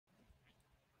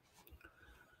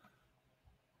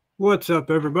What's up,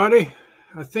 everybody?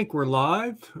 I think we're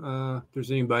live. If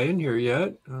there's anybody in here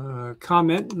yet,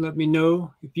 comment and let me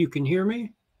know if you can hear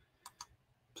me,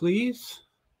 please.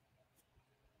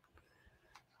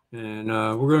 And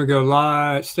we're going to go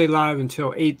live, stay live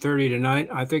until 8:30 tonight.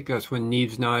 I think that's when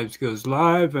Neves Knives goes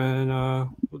live, and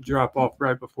we'll drop off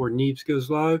right before Neves goes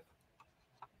live.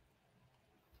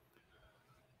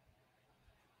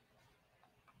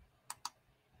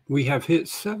 We have hit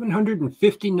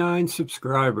 759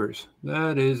 subscribers.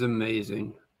 That is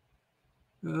amazing.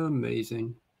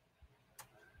 Amazing.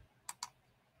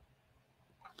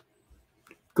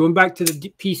 Going back to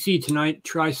the PC tonight,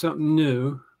 try something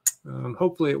new.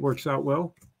 Hopefully it works out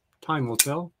well. Time will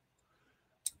tell.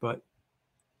 But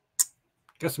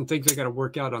got some things I got to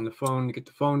work out on the phone to get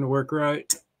the phone to work right.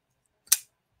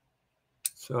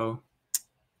 So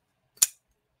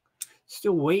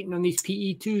still waiting on these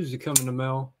PE2s to come in the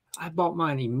mail. I bought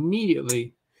mine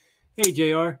immediately. Hey,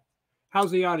 JR,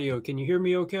 how's the audio? Can you hear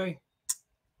me okay?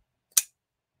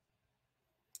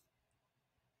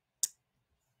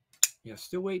 Yeah,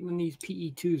 still waiting on these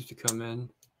PE2s to come in.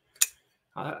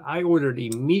 I ordered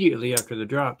immediately after the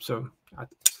drop, so I was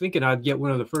thinking I'd get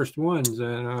one of the first ones,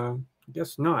 and I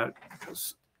guess not,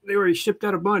 because they already shipped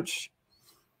out a bunch.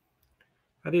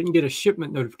 I didn't get a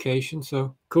shipment notification,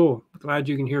 so cool. Glad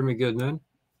you can hear me good, man.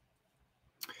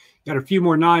 Got a few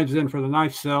more knives in for the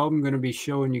knife sale. I'm going to be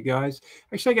showing you guys.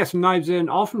 Actually, I got some knives in,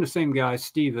 all from the same guy,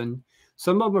 Steven.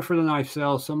 Some of them are for the knife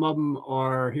sale. Some of them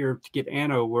are here to get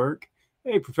ano work.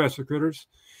 Hey, Professor Critters.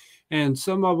 And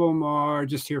some of them are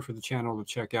just here for the channel to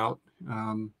check out.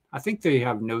 I think they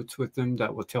have notes with them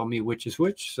that will tell me which is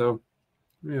which. So,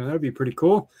 yeah, that'd be pretty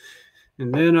cool.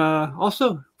 And then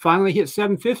also finally hit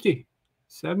 750.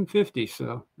 750.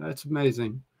 So that's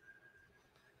amazing.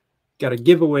 Got a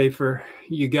giveaway for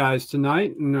you guys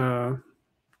tonight. And going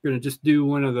to just do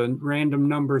one of the random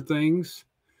number things.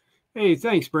 Hey,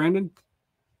 thanks, Brandon.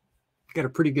 Got a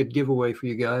pretty good giveaway for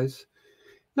you guys.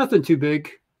 Nothing too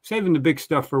big. Saving the big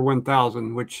stuff for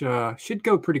 1,000, which should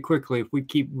go pretty quickly if we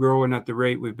keep growing at the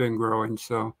rate we've been growing.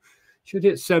 So should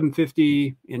hit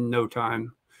 750 in no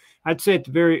time. I'd say at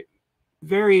the very,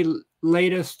 very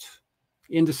latest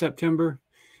into September,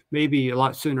 maybe a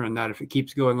lot sooner than that if it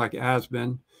keeps going like it has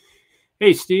been.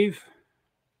 Hey, Steve.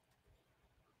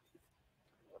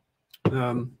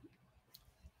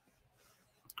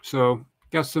 So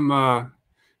got some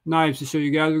knives to show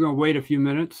you guys. We're going to wait a few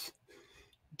minutes.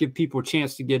 Give people a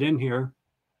chance to get in here.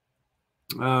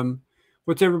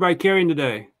 What's everybody carrying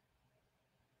today?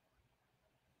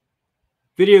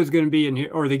 Video is going to be in here,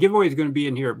 or the giveaway is going to be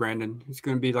in here, Brandon. It's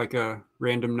going to be like a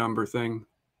random number thing.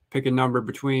 Pick a number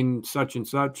between such and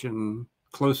such, and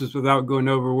closest without going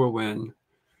over will win.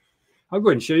 I'll go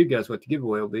ahead and show you guys what the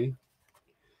giveaway will be.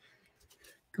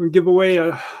 Going to give away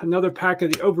another pack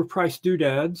of the overpriced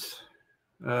doodads.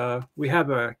 We have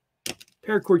a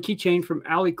paracord keychain from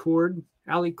Alicord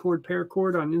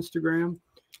Paracord on Instagram.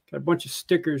 Got a bunch of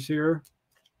stickers here.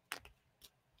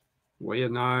 Way a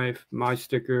knife, my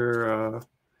sticker,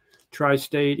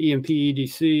 Tri-State, EMP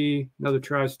EDC, another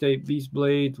Tri-State, Beast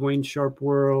Blades, Wayne Sharp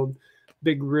World,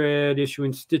 Big Red,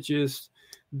 Issuing Stitches,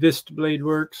 Vist Blade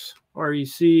Works,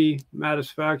 REC,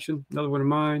 Matisfaction, another one of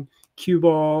mine, Cue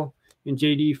Ball, and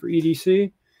JD for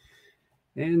EDC.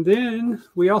 And then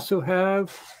we also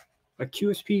have a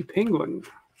QSP Penguin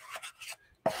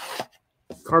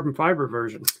carbon fiber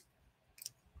version.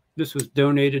 This was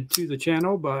donated to the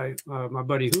channel by my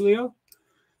buddy Julio,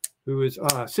 who is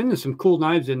sending some cool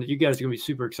knives in that you guys are going to be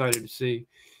super excited to see.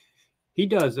 He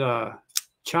does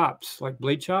chops, like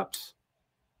blade chops.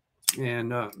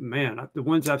 And man, the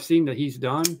ones I've seen that he's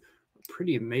done are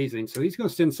pretty amazing. So he's going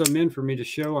to send some in for me to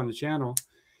show on the channel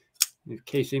in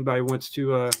case anybody wants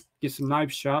to get some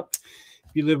knives chopped.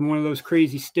 If you live in one of those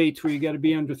crazy states where you got to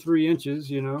be under 3 inches,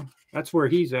 you know, that's where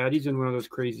he's at. He's in one of those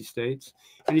crazy states.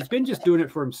 And he's been just doing it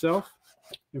for himself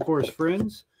and for his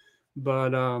friends.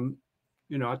 But,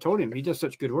 you know, I told him he does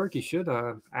such good work. He should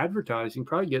advertise and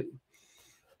probably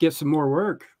get some more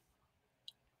work.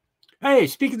 Hey,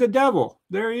 speak of the devil.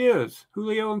 There he is.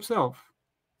 Julio himself.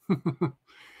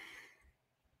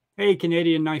 Hey,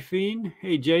 Canadian Knife Fiend.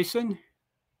 Hey, Jason.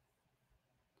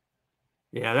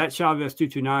 Yeah, that Chavez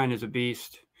 229 is a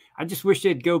beast. I just wish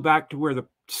they'd go back to where the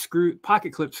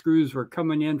pocket clip screws were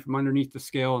coming in from underneath the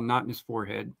scale and not in his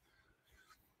forehead.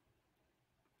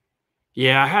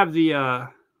 Yeah, I have the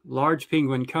large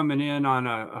penguin coming in on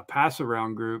a pass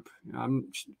around group.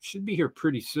 Should be here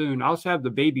pretty soon. I also have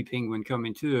the baby penguin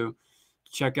coming too.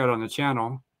 Check out on the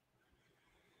channel.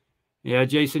 Yeah,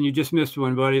 Jason, you just missed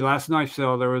one, buddy. Last knife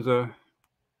sale, there was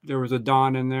a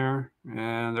Don in there,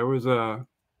 and there was a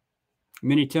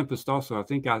Mini Tempest also. I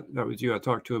think that was you I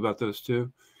talked to about those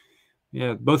two.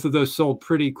 Yeah, both of those sold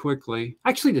pretty quickly.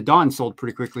 Actually, the Dawn sold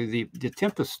pretty quickly. The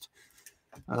Tempest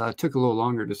took a little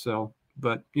longer to sell,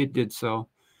 but it did sell.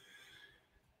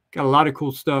 Got a lot of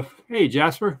cool stuff. Hey,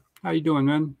 Jasper, how you doing,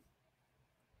 man?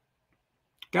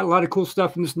 Got a lot of cool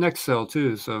stuff in this next sale,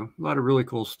 too, so a lot of really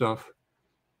cool stuff.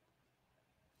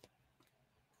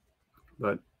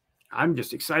 But I'm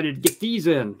just excited to get these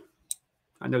in.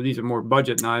 I know these are more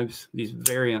budget knives. These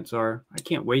variants are. I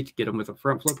can't wait to get them with a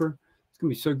front flipper. It's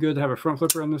going to be so good to have a front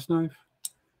flipper on this knife.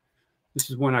 This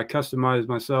is one I customized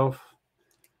myself.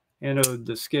 Anode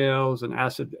the scales and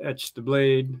acid etched the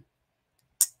blade.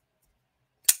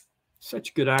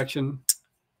 Such good action.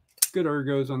 Good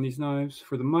ergos on these knives.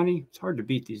 For the money, it's hard to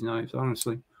beat these knives,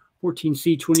 honestly.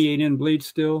 14C 28N blade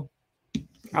steel.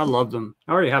 I love them.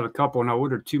 I already have a couple, and I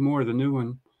ordered 2 more of the new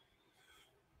one.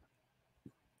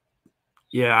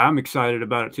 Yeah, I'm excited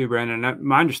about it too, Brandon.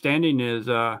 My understanding is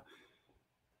they're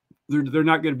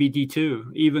not going to be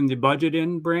D2. Even the budget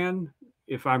in brand,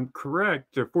 if I'm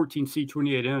correct, they're 14C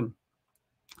 28N.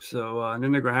 So and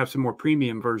then they're going to have some more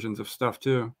premium versions of stuff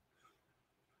too.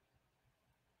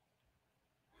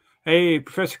 Hey,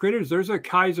 Professor Critters, there's a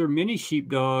Kaiser mini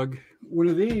sheepdog. One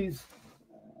of these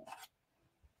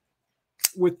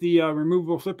with the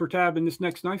removable flipper tab in this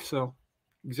next knife sale.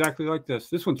 Exactly like this.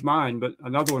 This one's mine, but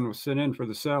another one was sent in for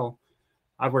the sale.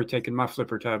 I've already taken my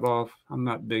flipper tab off. I'm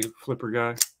not a big flipper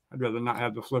guy. I'd rather not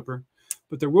have the flipper.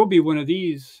 But there will be one of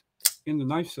these in the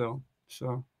knife sale.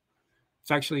 So it's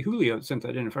actually Julio that sent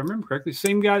that in, if I remember correctly.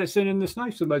 Same guy that sent in this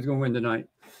knife somebody's going to win tonight.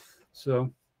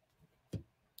 So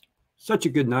such a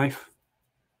good knife.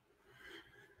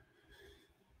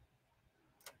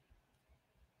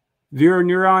 Vera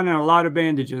Neuron and a lot of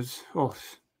bandages. Oh,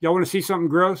 y'all want to see something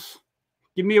gross?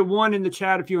 Give me a 1 in the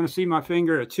chat if you want to see my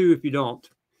finger, a 2 if you don't.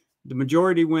 The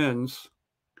majority wins.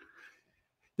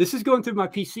 This is going through my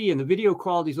PC, and the video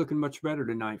quality is looking much better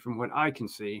tonight from what I can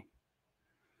see.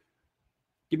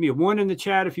 Give me a 1 in the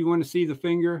chat if you want to see the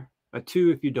finger, a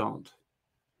 2 if you don't.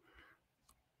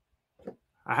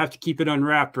 I have to keep it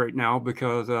unwrapped right now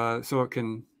because so it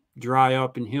can dry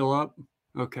up and heal up.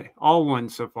 Okay, all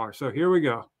 1s so far. So here we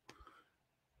go.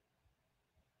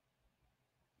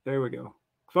 There we go.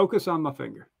 Focus on my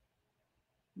finger.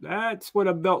 That's what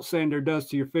a belt sander does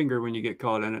to your finger when you get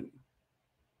caught in it.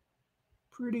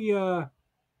 Pretty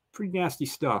nasty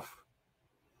stuff.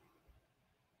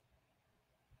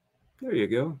 There you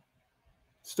go.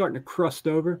 Starting to crust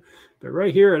over. But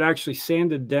right here, it actually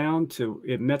sanded down to,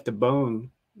 it met the bone,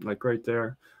 like right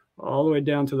there. All the way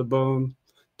down to the bone.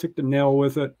 Took the nail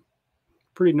with it.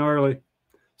 Pretty gnarly.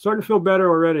 Starting to feel better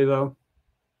already, though.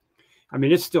 I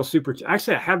mean, it's still super.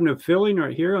 Actually, I have no feeling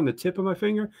right here on the tip of my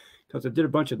finger because I did a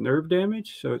bunch of nerve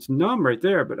damage. So it's numb right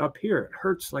there, but up here, it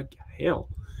hurts like hell.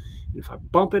 And if I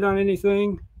bump it on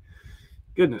anything,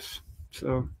 goodness.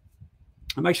 So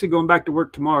I'm actually going back to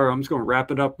work tomorrow. I'm just going to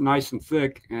wrap it up nice and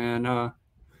thick. And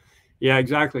yeah,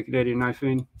 exactly, Canadian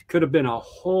Knifing. Could have been a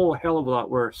whole hell of a lot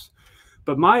worse.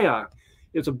 But my,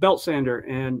 it's a belt sander,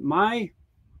 and my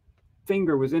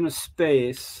finger was in a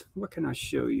space. What can I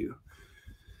show you?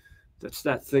 That's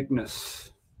that thickness.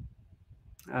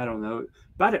 I don't know.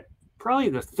 About it, probably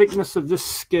the thickness of this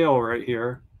scale right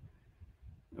here.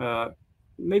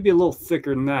 Maybe a little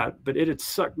thicker than that, but it had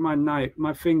sucked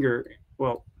my finger.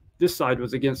 Well, this side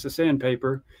was against the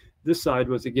sandpaper. This side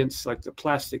was against like the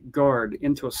plastic guard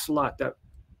into a slot that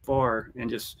far, and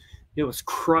just, it was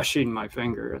crushing my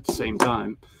finger at the same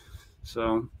time.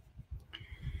 So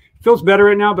feels better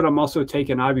right now, but I'm also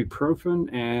taking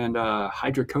ibuprofen and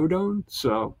hydrocodone.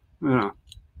 So, you know,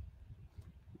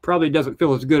 probably doesn't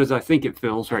feel as good as I think it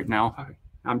feels right now.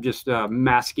 I'm just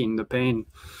masking the pain.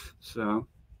 So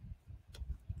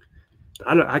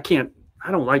I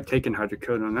don't like taking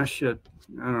hydrocodone. That shit,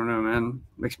 I don't know, man.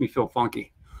 Makes me feel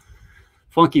funky.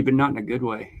 Funky, but not in a good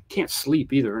way. Can't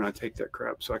sleep either when I take that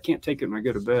crap. So I can't take it when I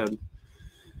go to bed.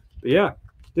 But yeah,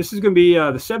 this is going to be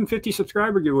the 750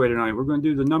 subscriber giveaway tonight. We're going to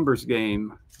do the numbers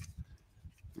game.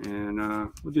 And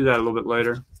we'll do that a little bit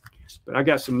later. But I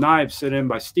got some knives sent in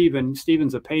by Steven.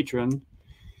 Steven's a patron.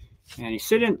 And he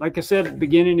sent in, like I said at the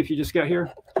beginning, if you just got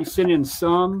here, he sent in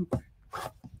some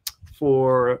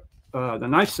for the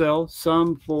knife sale,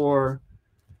 some for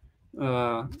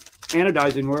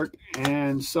anodizing work,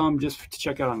 and some just to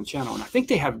check out on the channel. And I think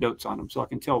they have notes on them, so I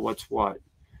can tell what's what.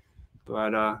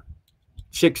 But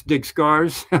chicks dig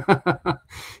scars.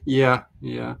 Yeah.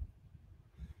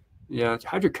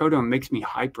 Hydrocodone makes me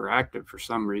hyperactive for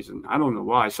some reason. I don't know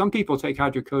why. Some people take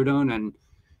hydrocodone and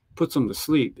puts them to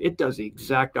sleep. It does the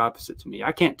exact opposite to me.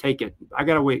 I can't take it. I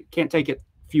gotta wait. Can't take it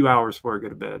a few hours before I go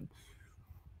to bed.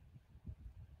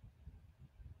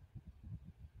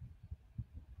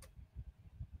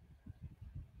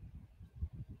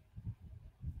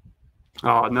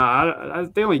 Oh no,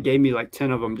 they only gave me like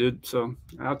 10 of them, dude. So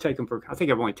I'll take them for. I think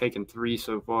I've only taken 3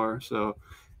 so far, so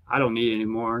I don't need any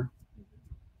more.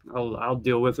 I'll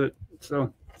deal with it.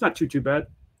 So it's not too bad.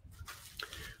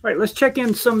 All right, let's check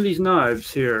in some of these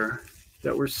knives here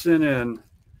that were sent in.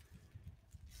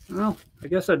 Well, I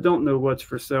guess I don't know what's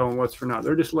for sale and what's for not.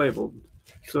 They're just labeled.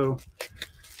 So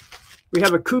we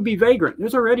have a GAW Vagrant.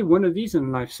 There's already one of these in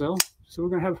the knife sale. So we're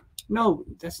gonna have, no,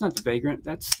 that's not the Vagrant.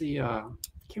 That's the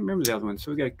can't remember the other one.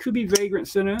 So we got a GAW Vagrant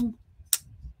sent in.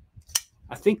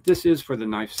 I think this is for the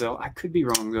knife sale. I could be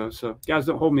wrong though. So guys,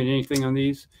 don't hold me to anything on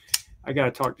these. I got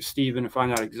to talk to Steven and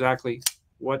find out exactly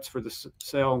what's for the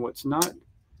sale and what's not.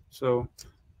 So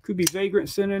GAW Vagrant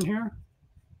sent in here.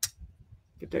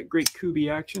 Get that great GAW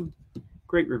action.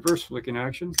 Great reverse flicking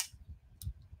action.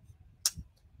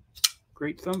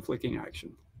 Great thumb flicking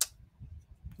action.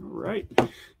 All right.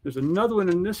 There's another one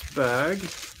in this bag.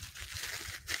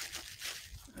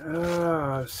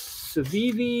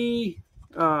 Civivi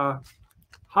Hadros.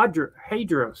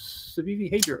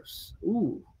 Civivi Hadros.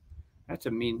 Ooh, that's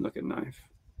a mean looking knife.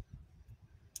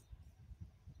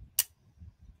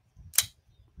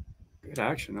 Good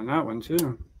action on that one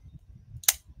too.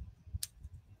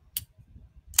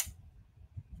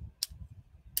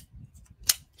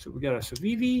 So we got a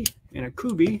Civivi and a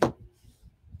GAW.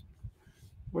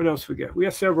 What else we got? We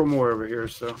have several more over here.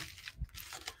 So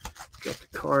got the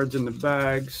cards in the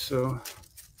bags. So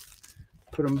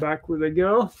put them back where they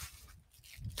go.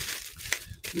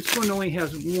 This one only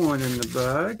has one in the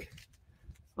bag.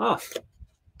 Oh,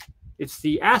 it's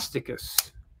the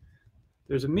Asticus.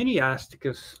 There's a mini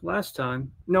Asticus last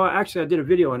time. No, actually I did a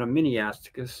video on a mini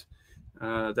Asticus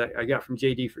that I got from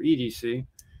JD for EDC.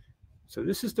 So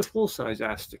this is the full-size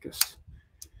Asticus.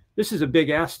 This is a big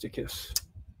Asticus.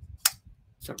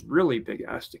 It's a really big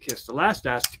Asticus. The last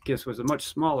Asticus was a much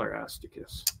smaller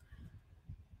Asticus.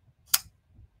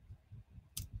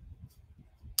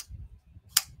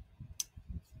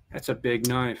 That's a big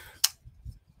knife.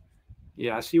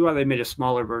 Yeah, I see why they made a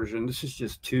smaller version. This is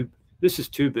just too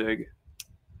big.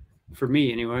 For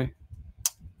me, anyway.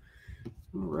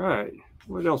 All right.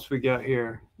 What else we got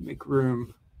here? Make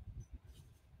room.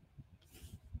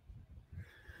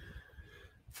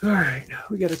 All right.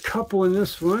 We got a couple in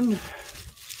this one.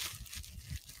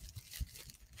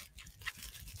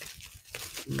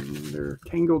 And they're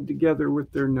tangled together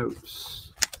with their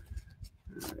notes.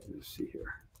 All right. Let's see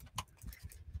here.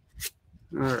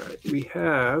 All right. We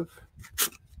have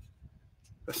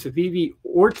a Civivi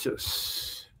Ortus.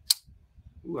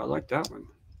 Ooh, I like that one.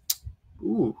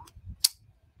 Ooh,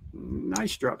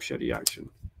 nice drop shetty action.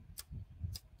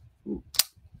 Ooh.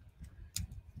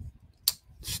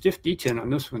 Stiff detent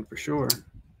on this one for sure.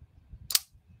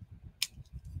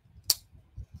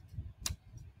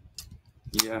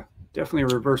 Yeah,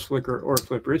 definitely a reverse flicker or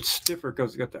flipper. It's stiffer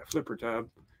because it's got that flipper tab.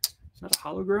 Is that a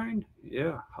hollow grind?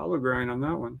 Yeah, hollow grind on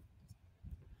that one.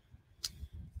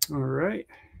 All right.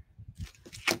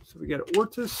 So we got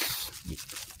Ortus.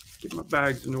 Get my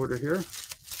bags in order here.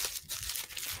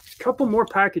 A couple more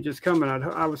packages coming.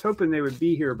 I was hoping they would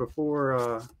be here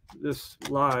before this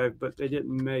live, but they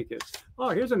didn't make it. Oh,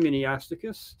 here's a mini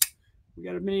Asticus. We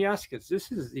got a mini Asticus.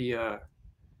 This is the, I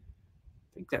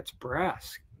think that's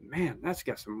brass. Man, that's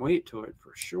got some weight to it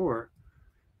for sure.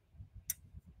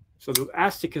 So the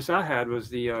Asticus I had was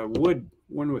the wood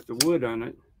one with the wood on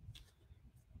it.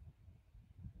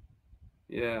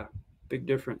 Yeah, big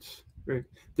difference.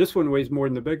 This one weighs more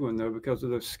than the big one, though, because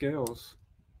of those scales.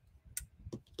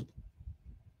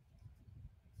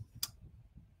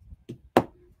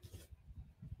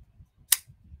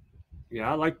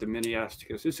 Yeah, I like the mini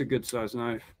Asticus. It's a good size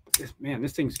knife. Man,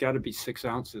 this thing's got to be 6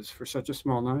 ounces for such a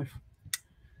small knife.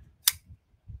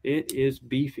 It is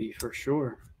beefy for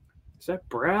sure. Is that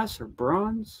brass or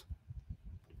bronze?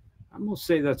 I'm going to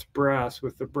say that's brass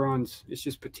with the bronze. It's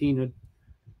just patinaed.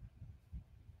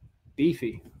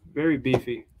 Beefy. Very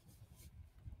beefy.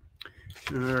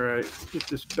 All right, get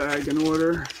this bag in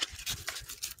order.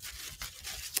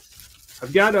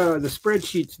 I've got the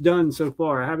spreadsheets done so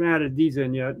far. I haven't added these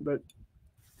in yet, but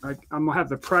I'm going to have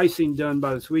the pricing done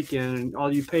by this weekend. And all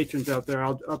you patrons out there,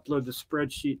 I'll upload the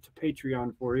spreadsheet to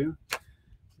Patreon for you.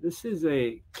 This is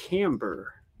a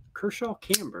camber, Kershaw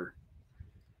camber.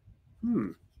 I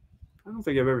don't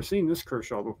think I've ever seen this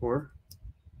Kershaw before.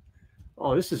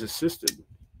 Oh, this is assisted.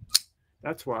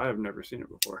 That's why I've never seen it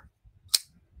before.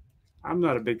 I'm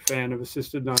not a big fan of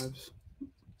assisted knives.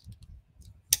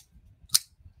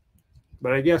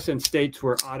 But I guess in states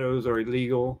where autos are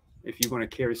illegal, if you want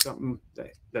to carry something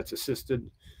that's assisted,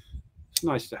 it's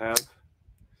nice to have.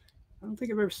 I don't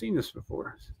think I've ever seen this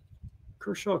before.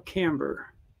 Kershaw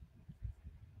camber.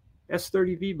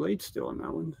 S30V blade still on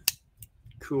that one.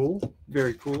 Cool.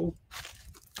 Very cool.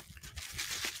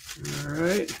 All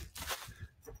right.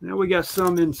 Now we got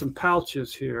some in some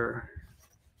pouches here.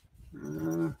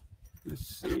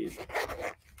 Let's see.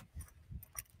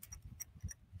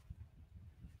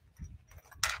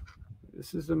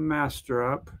 This is a mass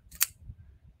drop.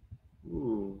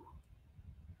 Ooh.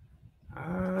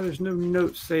 There's no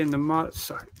notes saying the mod.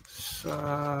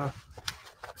 I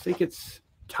think it's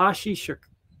Tashi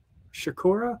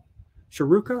Sharuka?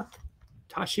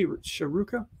 Tashi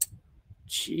Sharuka?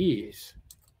 Jeez.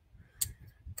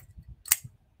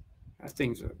 That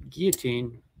thing's a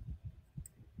guillotine.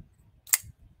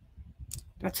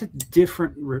 That's a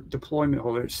different deployment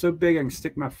holder. It's so big I can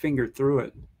stick my finger through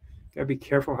it. Gotta be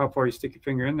careful how far you stick your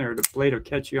finger in there. The blade will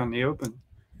catch you on the open.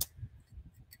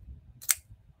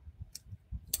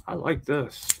 I like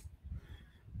this.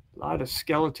 A lot of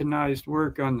skeletonized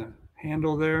work on the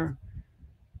handle there.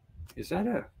 Is that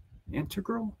a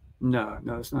integral? No,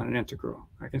 it's not an integral.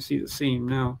 I can see the seam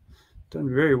now. Done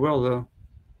very well though.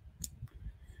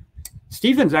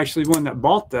 Steven's actually one that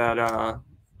bought that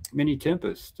Mini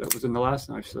Tempest that was in the last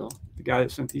knife sale. The guy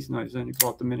that sent these knives in, he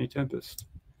bought the Mini Tempest.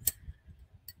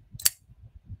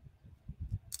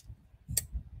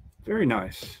 Very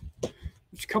nice.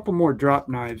 There's a couple more drop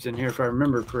knives in here if I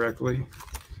remember correctly.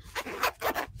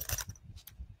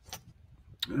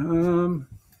 Oh,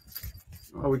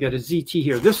 we got a ZT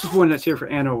here. This is one that's here for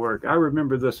anno work. I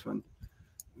remember this one.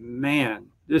 Man,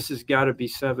 this has got to be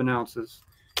 7 ounces.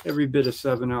 Every bit of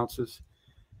 7 ounces.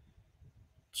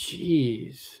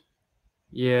 Jeez.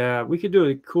 Yeah, we could do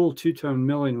a cool two-tone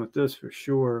milling with this for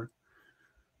sure.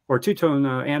 Or two-tone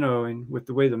annoing with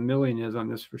the way the milling is on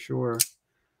this for sure.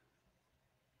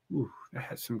 Ooh, that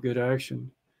has some good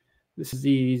action. This is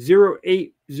the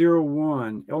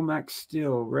 0801 Elmax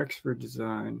Steel Rexford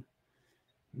design.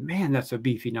 Man, that's a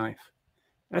beefy knife.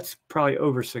 That's probably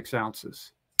over 6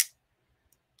 ounces.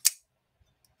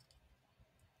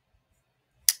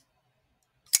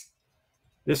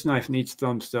 This knife needs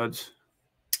thumb studs,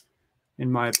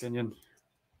 in my opinion.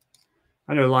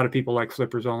 I know a lot of people like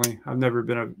flippers only. I've never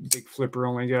been a big flipper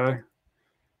only guy.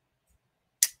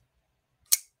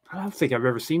 I don't think I've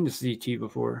ever seen this ZT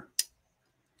before.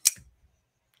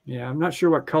 Yeah, I'm not sure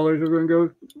what colors we're going to go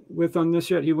with on this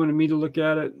yet. He wanted me to look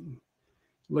at it,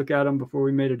 look at them before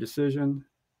we made a decision.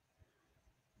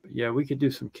 But yeah, we could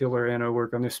do some killer anno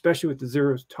work on this, especially with the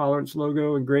zero tolerance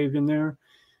logo engraved in there.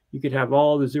 You could have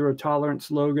all the zero tolerance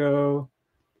logo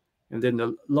and then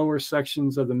the lower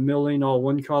sections of the milling all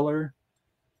one color,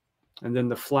 and then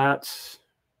the flats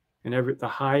and the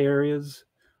high areas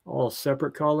all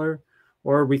separate color.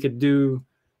 Or we could do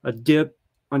a dip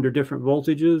under different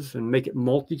voltages and make it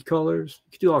multi-colors.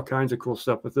 You could do all kinds of cool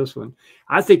stuff with this one.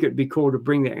 I think it'd be cool to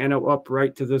bring the anno up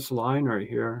right to this line right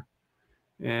here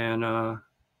and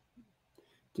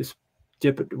just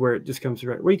dip it where it just comes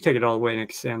right. We can take it all the way and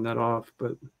extend that off,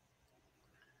 but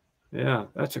yeah,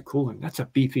 that's a cool one. That's a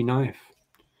beefy knife.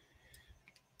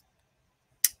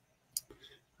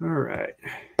 All right.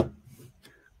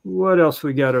 What else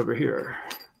we got over here?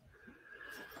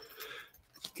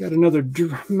 Got another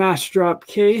mass drop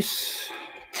case.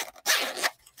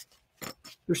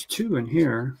 There's 2 in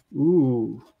here.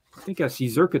 Ooh, I think I see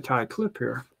Zerkatai clip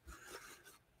here.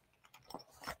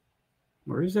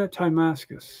 Where is that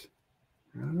Timascus?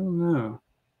 I don't know.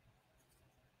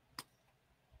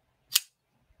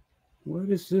 What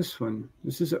is this one?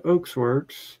 This is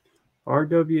Oaksworks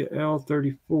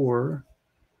RWL34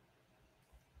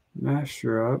 mass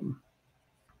drop.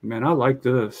 Man, I like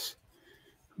this.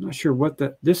 I'm not sure what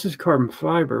that. This is carbon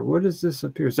fiber. What is this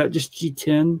up here? Is that just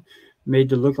G10 made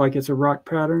to look like it's a rock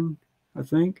pattern? I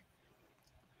think.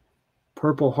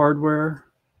 Purple hardware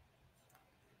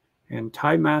and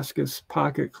Timascus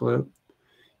pocket clip.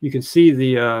 You can see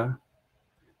the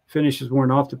finish is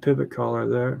worn off the pivot collar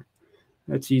there.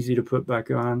 That's easy to put back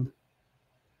on.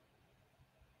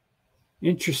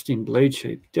 Interesting blade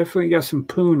shape. Definitely got some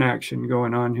poon action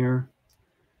going on here.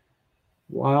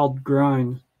 Wild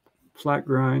grind. Flat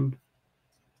grind.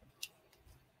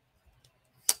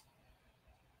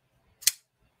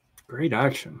 Great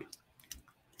action.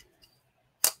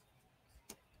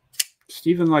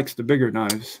 Steven likes the bigger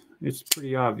knives. It's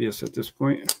pretty obvious at this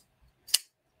point.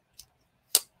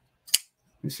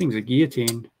 This thing's a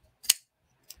guillotine.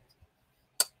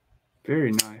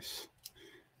 Very nice.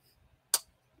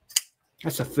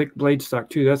 That's a thick blade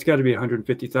stock too. That's got to be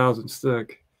 150 thousandths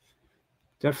thick.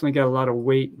 Definitely got a lot of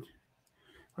weight.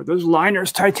 Are those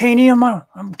liners titanium?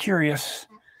 I'm curious.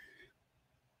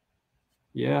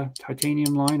 Yeah,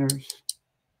 titanium liners.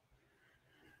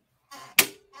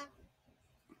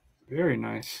 Very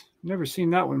nice. Never seen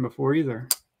that one before either.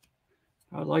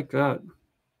 I like that.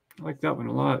 I like that one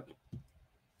a lot.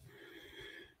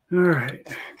 All right,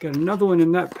 got another one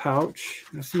in that pouch.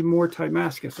 I see more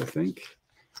Timascus, I think.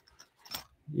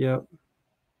 Yep,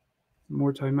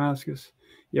 more Timascus.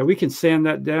 Yeah, we can sand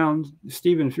that down.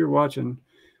 Steven, if you're watching,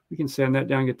 we can sand that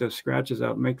down, get those scratches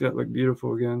out, make that look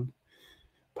beautiful again.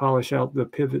 Polish out the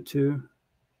pivot too.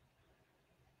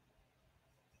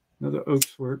 Another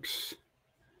Oaksworks.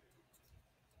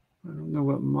 I don't know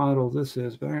what model this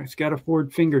is, but it's got a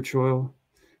Ford finger choil.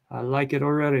 I like it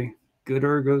already. Good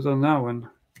ergos on that one.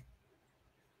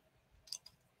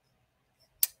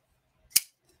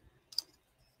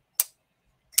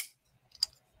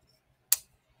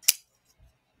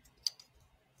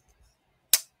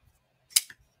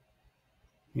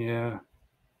 Yeah.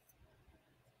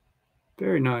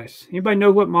 Very nice. Anybody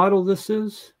know what model this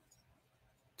is?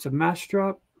 It's a mass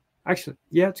drop. Actually,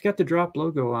 yeah, it's got the drop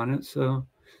logo on it. So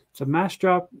it's a mass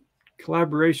drop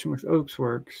collaboration with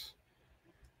Oaksworks.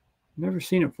 Never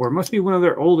seen it before. It must be one of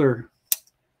their older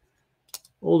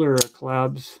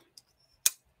collabs.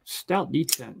 Stout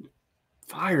detent.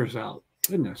 Fires out.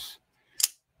 Goodness.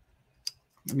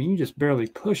 I mean, you just barely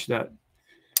push that.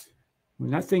 When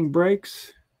that thing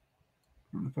breaks,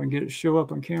 I don't know if I can get it to show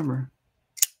up on camera.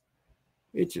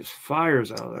 It just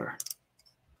fires out of there.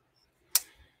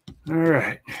 All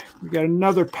right. We got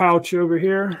another pouch over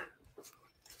here.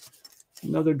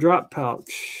 Another drop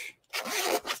pouch.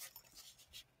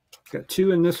 Got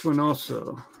two in this one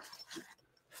also.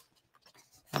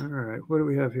 All right. What do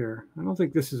we have here? I don't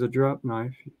think this is a drop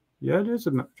knife. Yeah, it is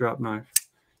a drop knife.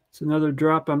 It's another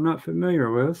drop I'm not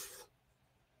familiar with.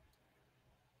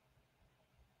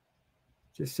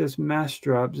 Just says mass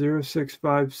drop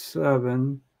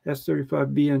 0657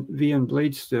 S35 VN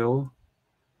blade steel.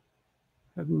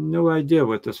 I have no idea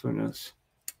what this one is.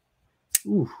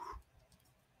 Ooh.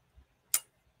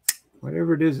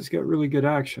 Whatever it is, it's got really good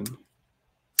action.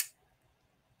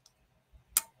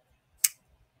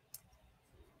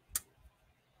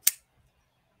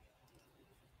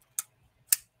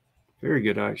 Very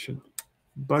good action.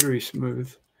 Buttery smooth.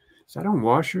 Is that on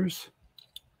washers?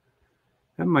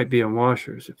 That might be on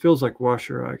washers. It feels like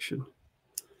washer action.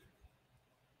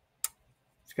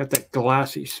 It's got that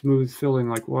glassy, smooth feeling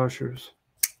like washers.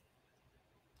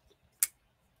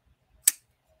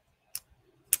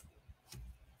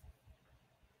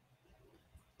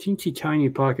 Teensy tiny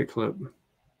pocket clip.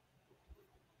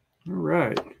 All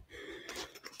right.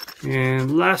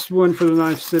 And last one for the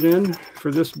knife sit-in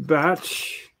for this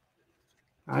batch.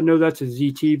 I know that's a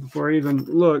ZT before I even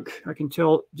look. I can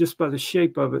tell just by the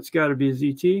shape of it, it's got to be a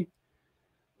ZT.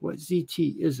 What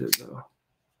ZT is it, though?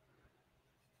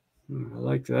 I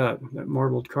like that. That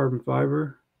marbled carbon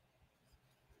fiber.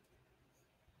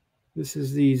 This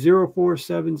is the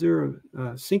 0470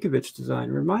 Sinkovich design.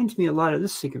 It reminds me a lot of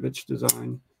this Sinkovich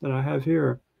design that I have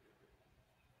here.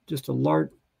 Just a large.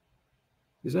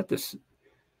 Is that this?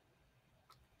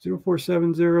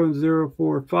 0470 and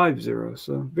 0450.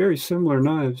 So very similar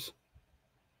knives.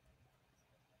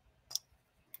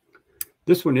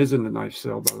 This one is in the knife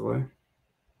sale, by the way.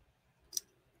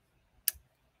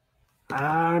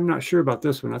 I'm not sure about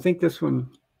this one. I think this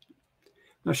one,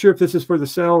 not sure if this is for the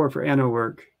sale or for anno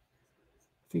work.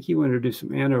 I think he wanted to do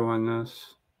some anno on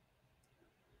this.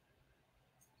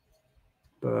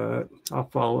 But I'll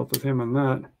follow up with him on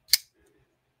that.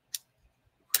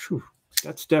 Whew,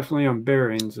 that's definitely on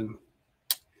bearings and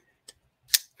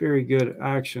very good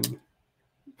action.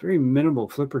 Very minimal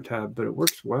flipper tab, but it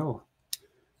works well.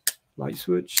 Light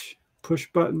switch, push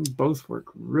button, both work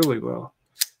really well.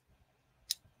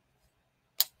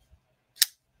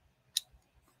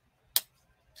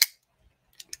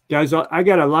 Guys, I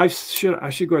got a live, I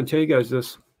should go and tell you guys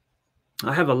this.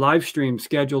 I have a live stream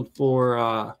scheduled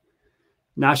for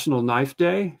National Knife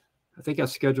Day. I think I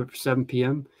scheduled for 7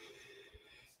 p.m.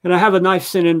 And I have a knife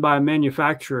sent in by a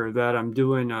manufacturer that I'm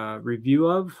doing a review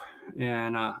of.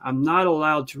 And I'm not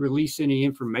allowed to release any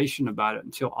information about it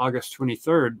until August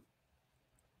 23rd.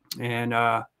 And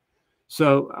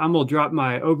so I'm going to drop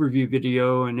my overview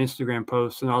video and Instagram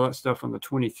posts and all that stuff on the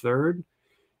 23rd.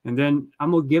 And then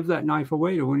I'm going to give that knife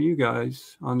away to one of you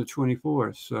guys on the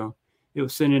 24th. So it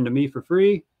was sent in to me for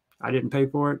free. I didn't pay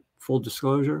for it, full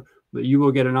disclosure, but you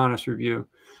will get an honest review.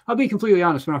 I'll be completely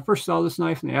honest. When I first saw this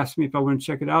knife and they asked me if I wanted to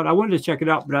check it out, I wanted to check it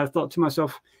out, but I thought to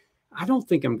myself, I don't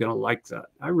think I'm going to like that.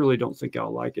 I really don't think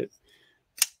I'll like it.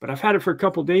 But I've had it for a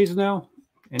couple days now,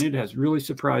 and it has really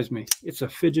surprised me. It's a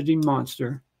fidgeting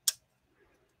monster.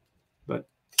 But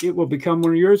it will become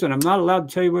one of yours, and I'm not allowed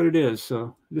to tell you what it is.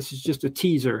 So this is just a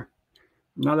teaser.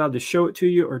 I'm not allowed to show it to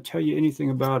you or tell you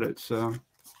anything about it. So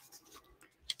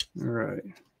All right.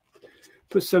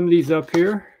 Put some of these up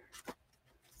here.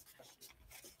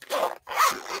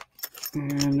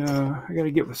 And I got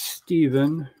to get with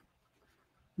Steven.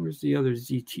 Where's the other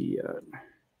ZT at?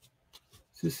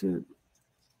 Is this it?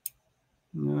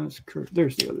 No, it's correct.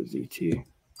 There's the other ZT.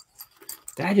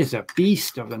 That is a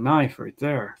beast of a knife right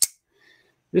there.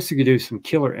 This could do some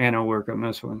killer ano work on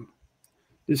this one.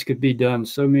 This could be done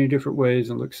so many different ways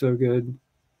and look so good.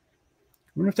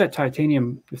 I wonder if that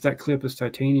titanium, if that clip is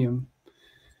titanium.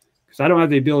 Because I don't have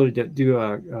the ability to do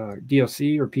a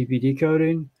DLC or PPD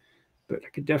coating, but I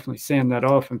could definitely sand that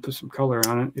off and put some color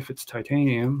on it if it's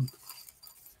titanium.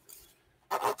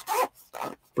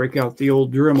 Break out the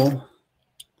old Dremel.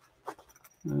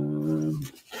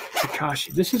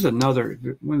 Takashi. This is another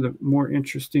one of the more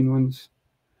interesting ones.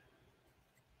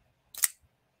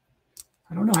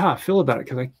 I don't know how I feel about it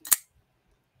because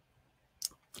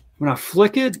when I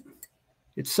flick it,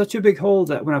 it's such a big hole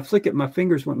that when I flick it, my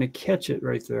fingers want to catch it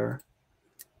right there.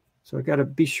 So I got to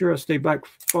be sure I stay back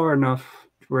far enough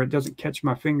where it doesn't catch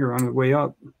my finger on the way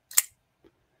up.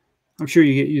 I'm sure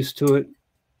you get used to it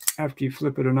after you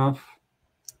flip it enough.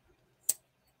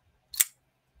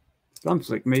 Thumb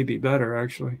flick may be better,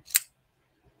 actually.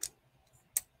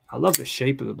 I love the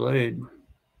shape of the blade.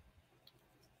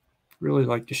 Really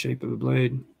like the shape of the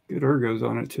blade. Good ergos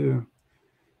on it, too.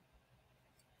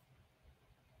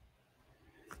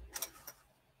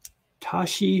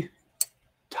 Tashi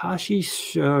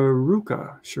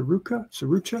Sharucha,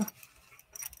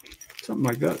 something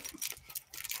like that.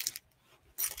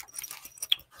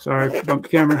 Sorry, bumped the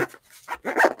camera.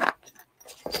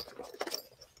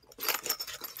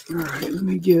 All right, let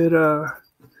me get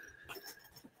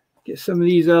some of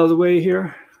these out of the way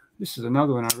here. This is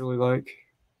another one I really like.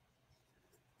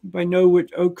 Anybody know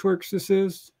which Oakworks this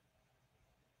is?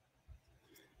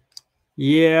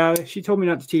 Yeah, she told me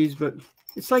not to tease, but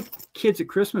it's like kids at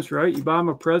Christmas, right? You buy them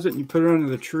a present and you put it under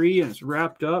the tree and it's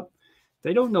wrapped up.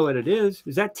 They don't know what it is.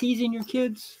 Is that teasing your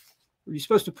kids? Or are you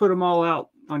supposed to put them all out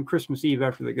on Christmas Eve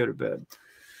after they go to bed?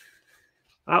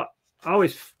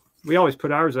 We always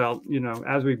put ours out, you know,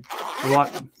 as we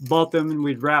bought them, and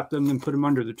we'd wrap them and put them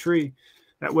under the tree.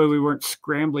 That way we weren't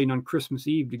scrambling on Christmas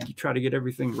Eve to try to get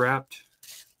everything wrapped,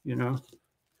 you know.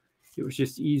 It was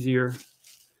just easier.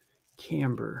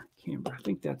 Camber. I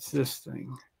think that's this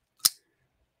thing.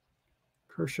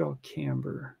 Kershaw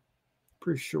Camber.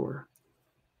 Pretty sure.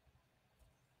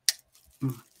 All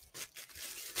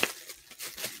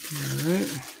right.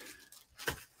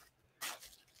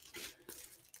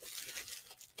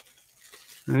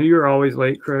 Now you're always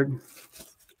late, Craig.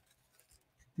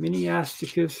 Mini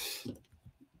Asticus.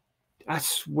 I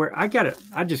swear, I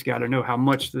just gotta know how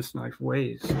much this knife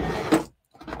weighs.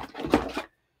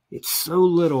 It's so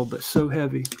little, but so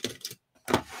heavy.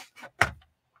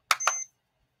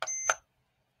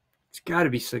 It's got to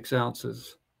be 6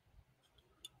 ounces.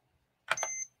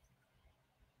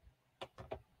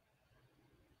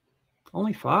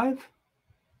 Only 5?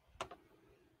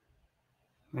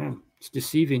 Man, it's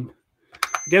deceiving.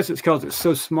 I guess it's because it's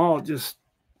so small, it just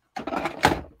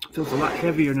feels a lot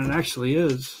heavier than it actually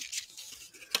is.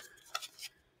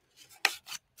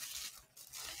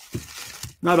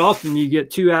 Not often you get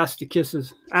 2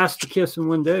 Asticus in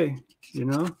one day, you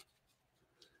know?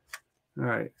 All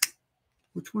right.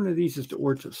 Which one of these is the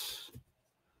Ortus?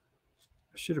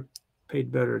 I should have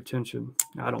paid better attention.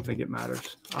 I don't think it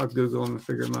matters. I'll Google them and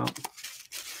figure them out.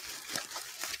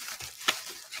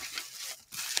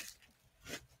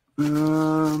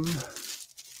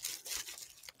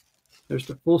 There's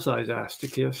the full-size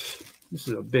Asticus. This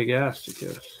is a big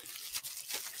Asticus.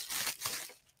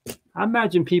 I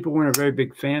imagine people weren't a very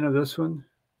big fan of this one.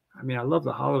 I mean, I love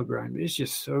the hollow grind, but it's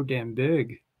just so damn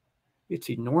big. It's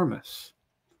enormous.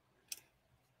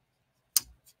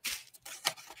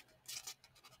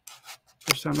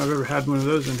 First time I've ever had one of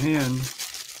those in hand.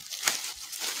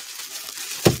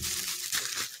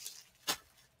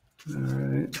 All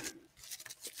right.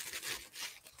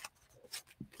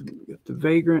 We got the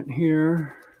Vagrant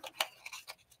here.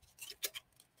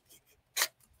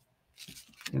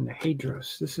 And the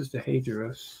Hadros. This is the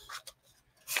Hadros.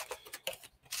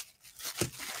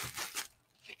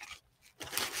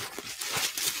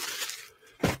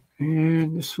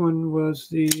 And this one was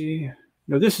the...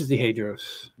 No, this is the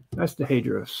Hadros. That's the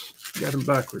Hadros. Got them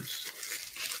backwards.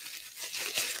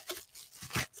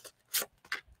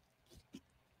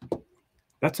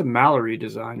 That's a Mallory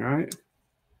design, right?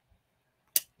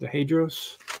 The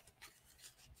Hadros.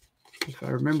 If I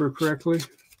remember correctly.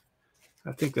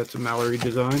 I think that's a Mallory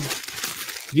design.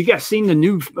 You guys seen the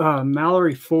new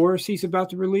Mallory 4s he's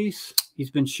about to release? He's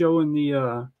been showing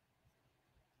the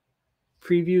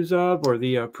previews of, or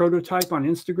the prototype on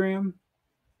Instagram.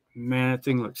 Man, that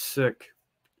thing looks sick.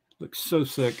 Looks so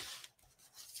sick.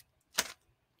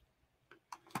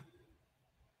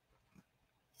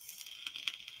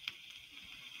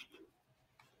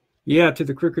 Yeah, to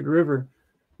the Crooked River.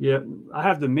 Yeah, I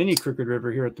have the mini Crooked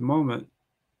River here at the moment,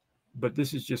 but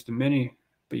this is just a mini.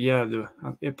 But yeah,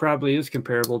 it probably is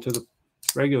comparable to the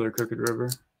regular Crooked River,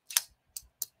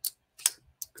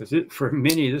 because for a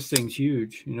mini, this thing's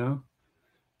huge. You know,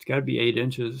 it's got to be 8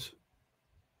 inches.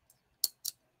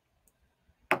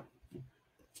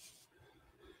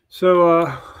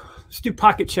 So let's do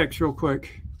pocket checks real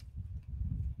quick.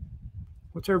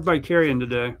 What's everybody carrying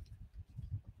today?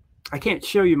 I can't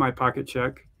show you my pocket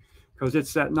check because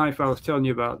it's that knife I was telling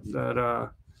you about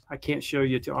that I can't show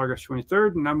you till August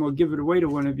 23rd, and I'm going to give it away to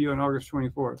one of you on August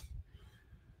 24th.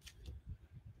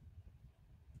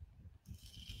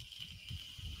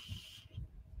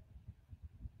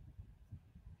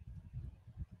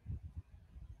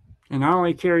 And I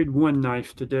only carried one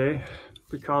knife today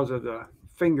because of the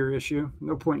finger issue.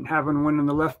 No point in having one in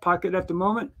the left pocket at the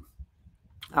moment.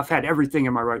 I've had everything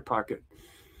in my right pocket.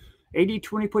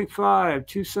 80-20.5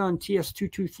 Tucson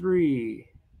TS223.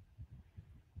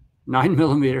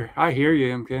 9mm. I hear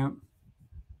you, M Camp.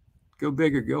 Go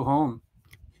big or go home.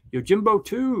 Yojimbo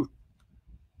 2.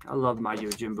 I love my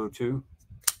Yojimbo 2.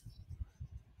 I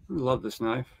love this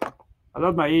knife. I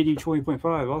love my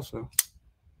 80-20.5 also.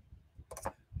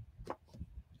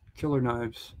 Killer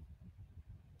knives.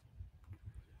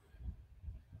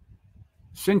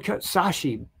 Sincut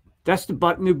Sashi. That's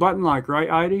the new button lock, right,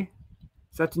 Heidi?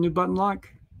 Is that the new button lock?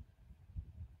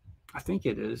 I think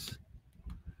it is.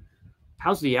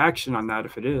 How's the action on that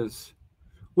if it is?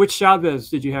 Which Chavez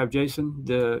did you have, Jason?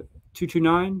 The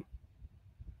 229?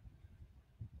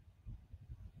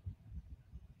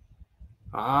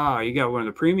 Ah, you got one of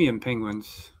the premium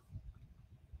penguins.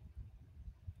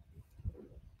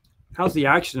 How's the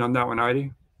action on that one,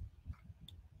 Heidi?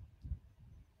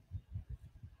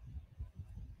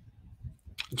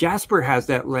 Jasper has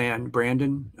that land,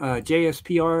 Brandon.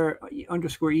 JSPR_EDC.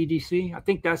 I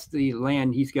think that's the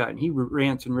land he's got. And he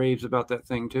rants and raves about that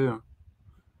thing too.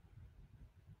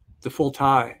 The full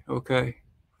tie. Okay.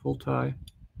 Full tie.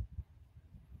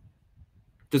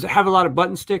 Does it have a lot of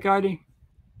button stick, Heidi?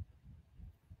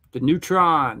 The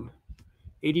Neutron.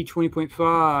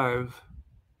 80-20.5.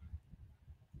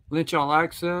 Lynch All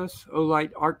Access.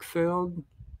 Olight Arcfeld.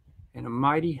 And a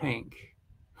Mighty Hank.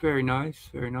 Very nice.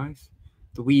 Very nice.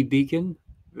 The Wee Beacon,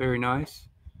 very nice.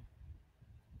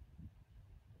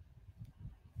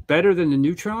 Better than the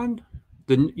Neutron?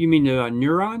 You mean the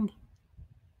Neuron?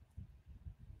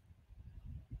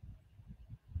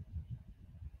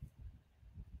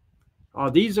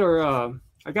 These are,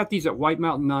 I got these at White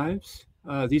Mountain Knives.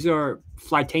 These are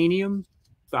Flytanium.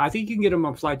 So I think you can get them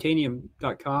on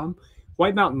flytanium.com.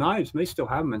 White Mountain Knives may still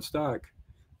have them in stock.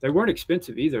 They weren't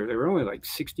expensive either. They were only like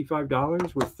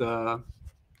 $65 with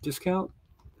discount.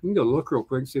 You can go look real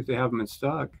quick and see if they have them in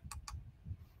stock.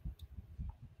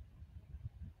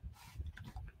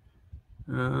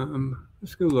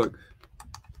 Let's go look.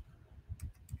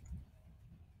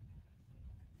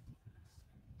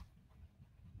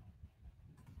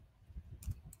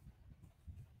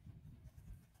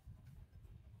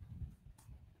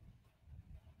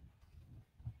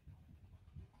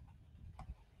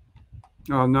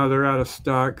 Oh, no, they're out of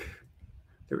stock.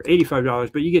 They're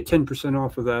 $85, but you get 10%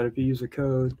 off of that if you use a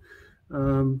code.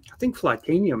 I think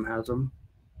Flytanium has them.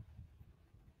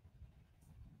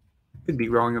 Could be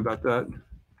wrong about that.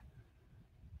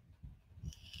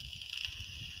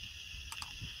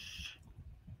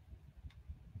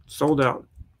 Sold out.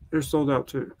 They're sold out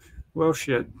too. Well,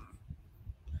 shit.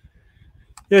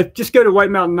 Yeah, just go to White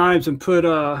Mountain Knives and put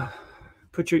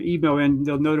your email in.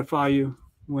 They'll notify you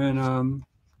when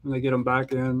they get them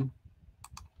back in.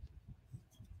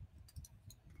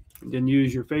 And then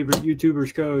use your favorite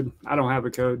YouTuber's code. I don't have a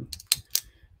code.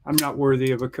 I'm not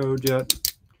worthy of a code yet.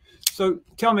 So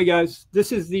tell me, guys,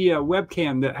 this is the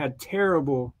webcam that had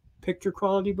terrible picture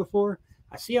quality before.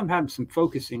 I see I'm having some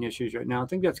focusing issues right now. I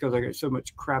think that's because I got so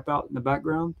much crap out in the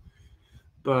background.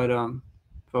 But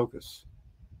focus.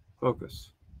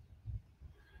 Focus.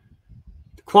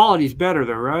 The quality's better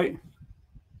though, right?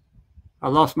 I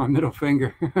lost my middle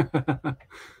finger.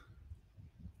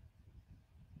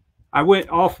 I went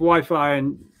off Wi-Fi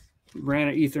and ran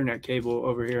an Ethernet cable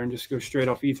over here and just go straight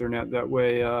off Ethernet. That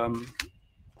way, I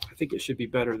think it should be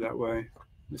better that way.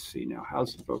 Let's see now.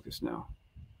 How's the focus now?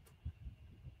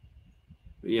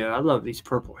 But yeah, I love these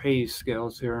purple haze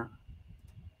scales here.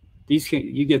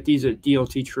 You get these at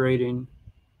DLT Trading.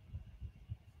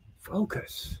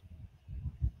 Focus.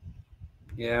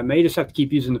 Yeah, I may just have to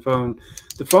keep using the phone.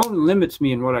 The phone limits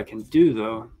me in what I can do,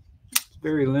 though. It's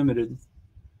very limited.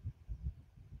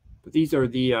 But these are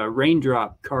the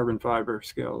raindrop carbon fiber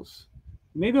scales.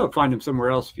 Maybe I'll find them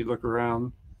somewhere else if you look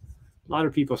around. A lot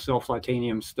of people sell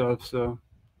titanium stuff, so.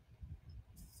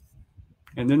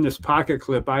 And then this pocket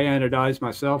clip, I anodize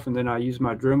myself, and then I use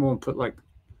my Dremel and put like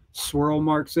swirl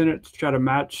marks in it to try to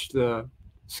match the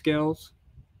scales.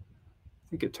 I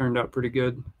think it turned out pretty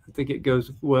good. I think it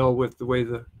goes well with the way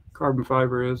the carbon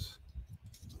fiber is.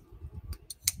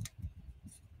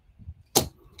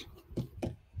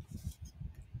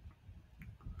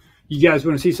 You guys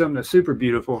want to see something that's super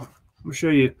beautiful? I'll show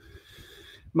you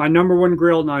my #1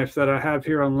 grill knife that I have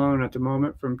here on loan at the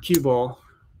moment from GAW.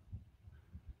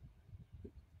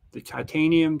 The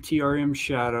titanium TRM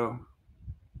Shadow.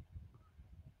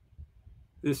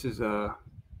 This is a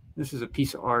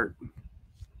piece of art.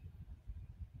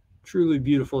 Truly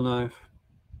beautiful knife.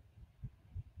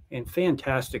 And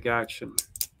fantastic action.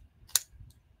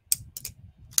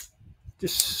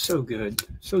 Just so good.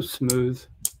 So smooth.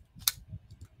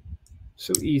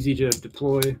 So easy to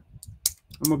deploy.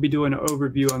 I'm going to be doing an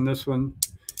overview on this one.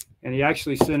 And he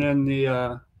actually sent in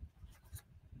the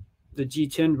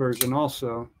G10 version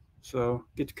also. So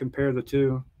get to compare the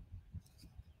two.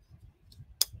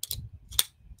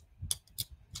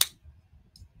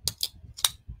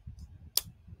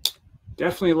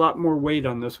 Definitely a lot more weight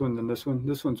on this one than this one.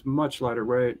 This one's much lighter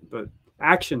weight, but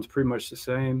action's pretty much the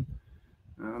same.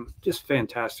 Just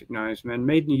fantastic knives, man.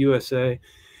 Made in the USA.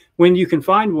 When you can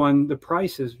find one, the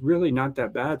price is really not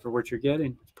that bad for what you're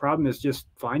getting. The problem is just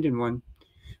finding one.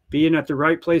 Being at the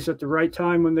right place at the right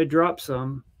time when they drop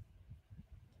some.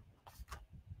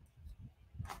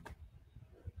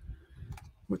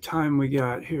 What time we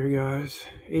got here, guys?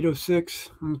 8:06.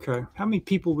 Okay. How many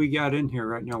people we got in here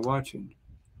right now watching?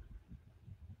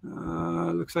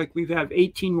 Looks like we have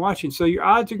 18 watching, so your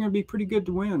odds are going to be pretty good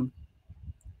to win.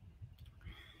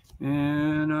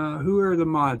 And who are the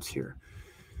mods here?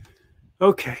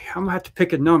 Okay, I'm going to have to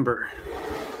pick a number.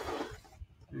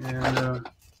 And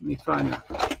let me find a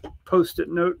Post-it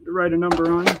note to write a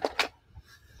number on.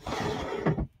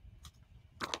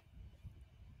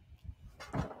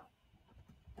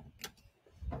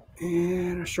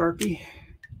 And a Sharpie.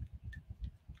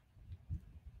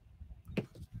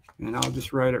 And I'll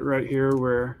just write it right here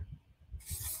where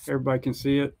everybody can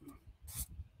see it.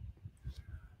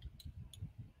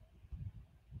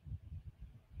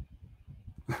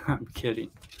 I'm kidding.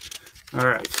 All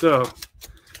right, so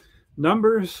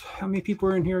numbers. How many people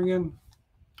are in here again?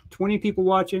 20 people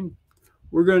watching.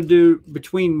 We're going to do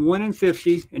between 1 and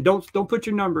 50, and don't put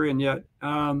your number in yet.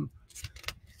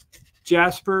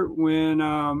 Jasper, when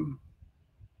I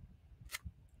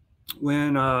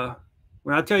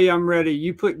tell you I'm ready,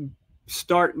 you put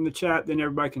start in the chat, then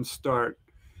everybody can start.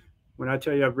 When I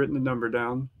tell you I've written the number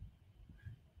down.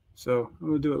 So I'm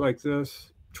going to do it like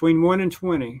this. Between 1 and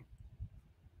 20.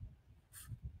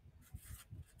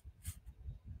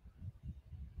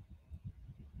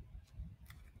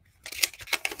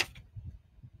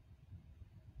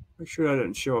 Make sure that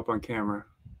didn't show up on camera.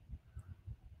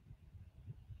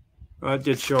 Oh, it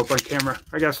did show up on camera.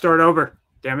 I got to start over.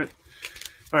 Damn it.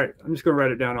 All right, I'm just going to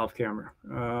write it down off camera.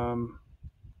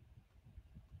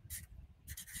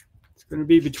 It's going to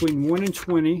be between 1 and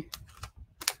 20.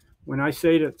 When I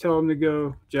say to tell them to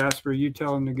go, Jasper, you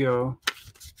tell them to go.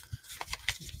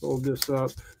 Let's fold this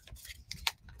up.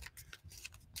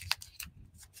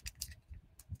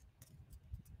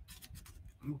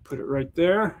 We'll put it right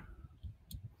there.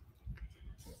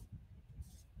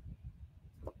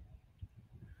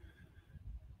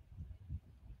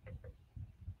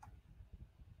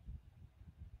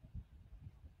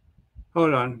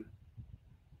 Hold on.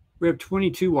 We have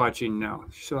 22 watching now.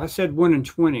 So I said 1 and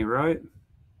 20, right?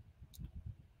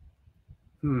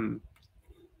 I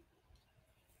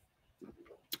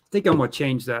think I'm going to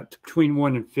change that to between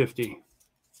 1 and 50.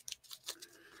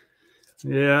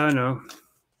 Yeah, I know.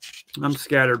 I'm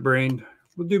scatterbrained.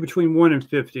 We'll do between 1 and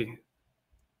 50.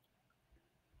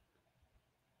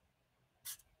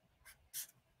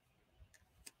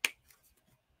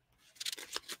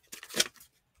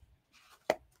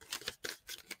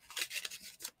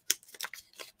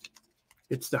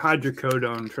 It's the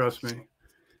hydrocodone, trust me.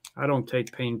 I don't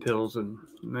take pain pills, and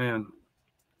man,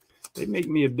 they make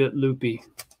me a bit loopy.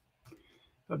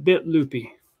 A bit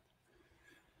loopy.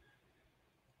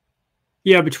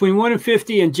 Yeah, between 1 and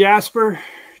 50. And Jasper,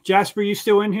 you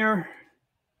still in here?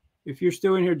 If you're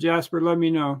still in here, Jasper, let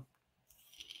me know.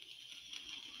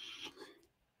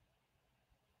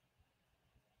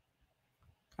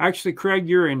 Actually, Craig,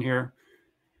 you're in here.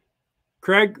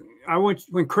 Craig, I want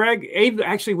when Craig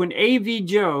actually when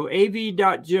av.joe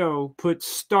puts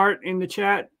start in the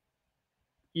chat,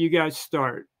 you guys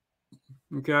start.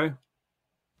 Okay.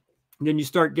 And then you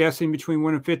start guessing between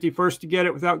 1 and 50. First to get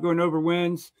it without going over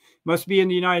wins. Must be in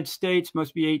the United States.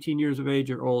 Must be 18 years of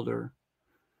age or older.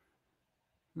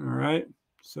 All right.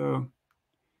 So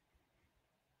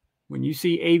when you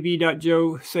see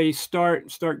av.joe say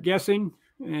start guessing,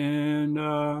 and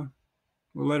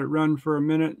we'll let it run for a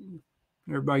minute.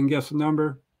 Everybody can guess a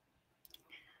number.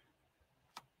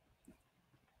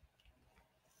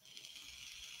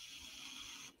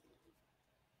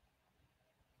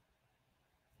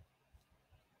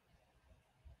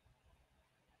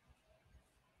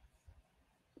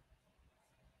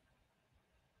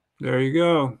 There you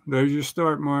go. There's your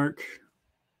start mark.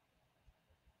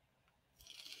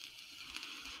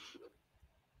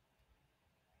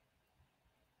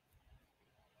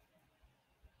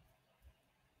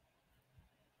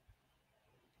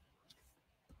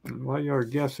 And while you're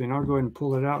guessing, I'll go ahead and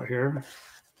pull it out here.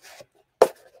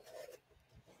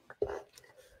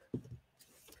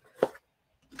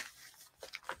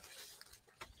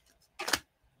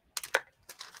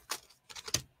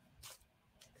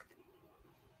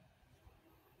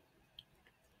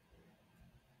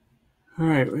 All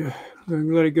right, we're going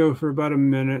to let it go for about a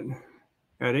minute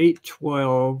at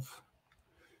 8:12.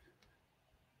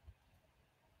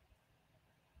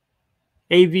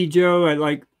 AV Joe at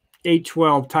like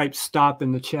 8:12, type stop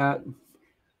in the chat,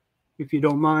 if you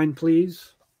don't mind,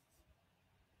 please.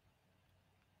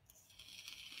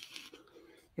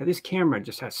 Yeah, this camera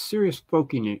just has serious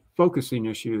focusing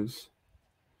issues.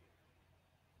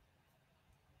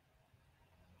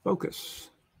 Focus.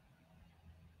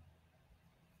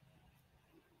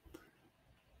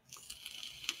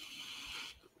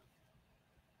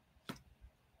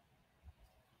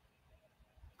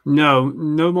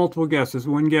 No multiple guesses.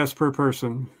 One guess per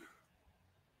person.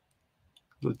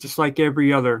 Just like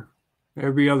every other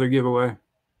giveaway.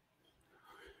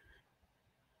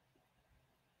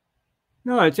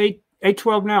 No, it's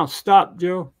 8:12 now. Stop,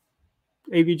 Joe.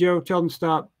 AV Joe, tell them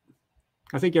stop.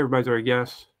 I think everybody's already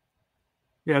guessed.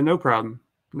 Yeah, no problem.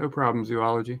 No problem,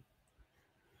 zoology.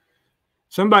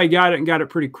 Somebody got it and got it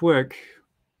pretty quick.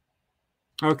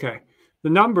 Okay. The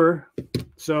number,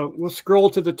 so we'll scroll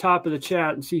to the top of the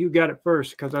chat and see who got it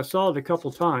first, because I saw it a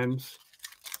couple times.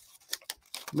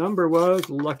 Number was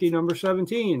lucky number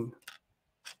 17.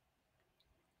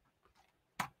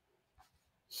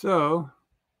 So,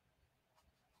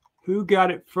 who got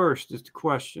it first is the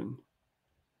question.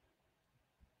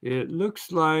 It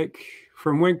looks like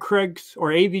from when Craig's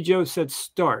or AV Joe said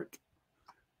start.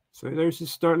 So there's the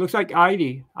start. Looks like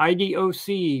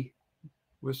IDOC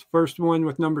was first one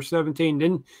with number 17.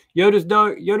 Then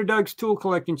Yoda Doug's tool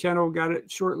collecting channel got it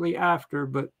shortly after,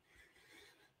 but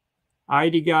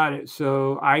ID got it.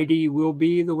 So ID will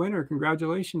be the winner.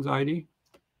 Congratulations, ID.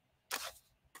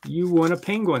 You won a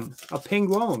penguin, a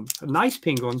nice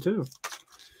penguin too.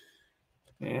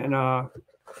 And if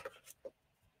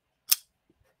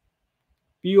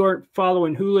you aren't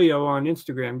following Julio on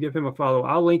Instagram, give him a follow.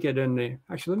 I'll link it in the,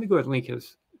 actually, let me go ahead and link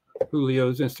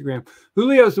Julio's Instagram.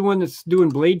 Julio's the one that's doing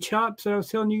blade chops that I was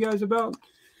telling you guys about.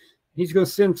 He's going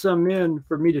to send some in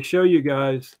for me to show you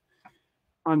guys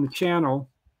on the channel.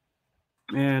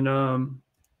 And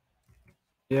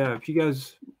yeah, if you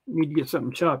guys need to get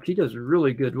something chopped, he does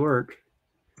really good work.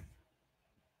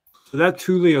 So that's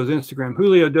Julio's Instagram.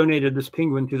 Julio donated this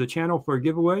penguin to the channel for a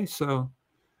giveaway. So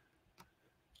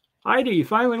Heidi, you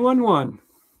finally won one.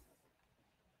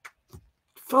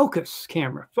 Focus,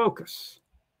 camera, focus.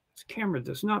 This camera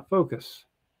does not focus.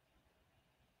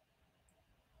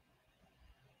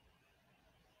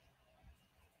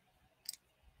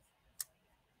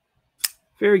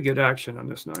 Very good action on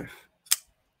this knife.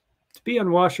 To be on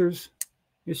washers,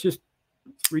 it's just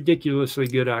ridiculously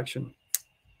good action.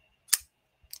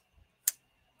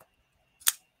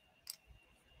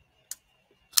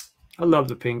 I love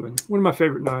the penguin. One of my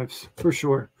favorite knives, for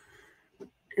sure.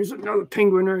 Here's another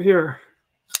penguin right here.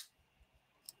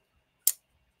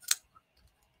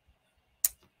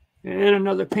 And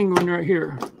another penguin right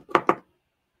here.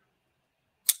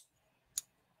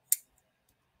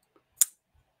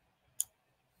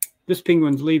 This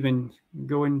penguin's leaving,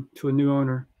 going to a new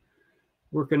owner.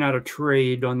 Working out a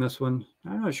trade on this one.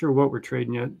 I'm not sure what we're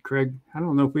trading yet, Craig. I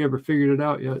don't know if we ever figured it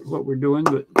out yet, what we're doing,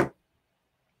 but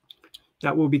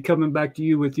that will be coming back to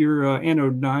you with your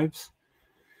anode knives.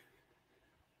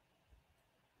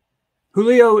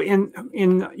 Julio, in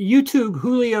YouTube,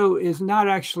 Julio is not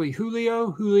actually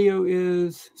Julio. Julio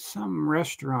is some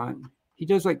restaurant. he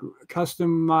does like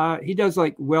custom, he does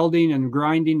like welding and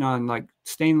grinding on like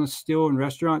stainless steel in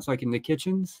restaurants, like in the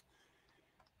kitchens.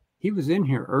 He was in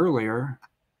here earlier.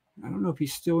 I don't know if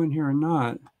he's still in here or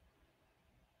not.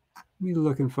 Let me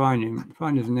look and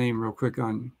find his name real quick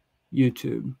on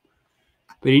YouTube.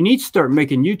 But he needs to start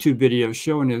making YouTube videos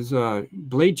showing his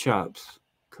blade chops,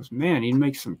 because man, he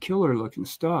makes some killer looking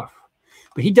stuff.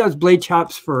 But he does blade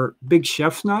chops for big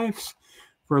chef's knives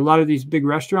for a lot of these big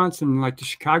restaurants in like the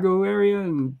Chicago area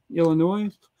and Illinois.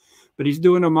 But he's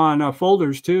doing them on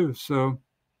folders too. So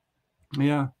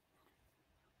yeah.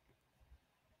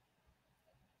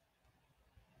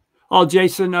 Oh,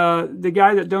 Jason, the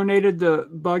guy that donated the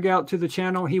bug out to the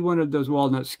channel, he wanted those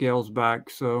walnut scales back.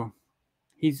 So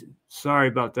he's sorry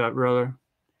about that, brother.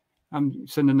 I'm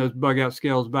sending those bug out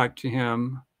scales back to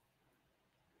him.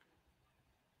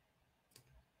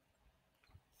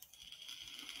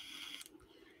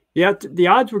 Yeah, the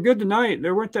odds were good tonight.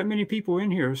 There weren't that many people in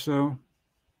here, so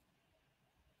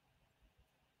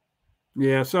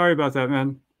yeah, sorry about that,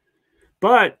 man.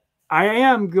 But I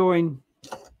am going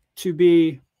to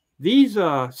be, these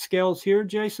scales here,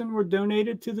 Jason, were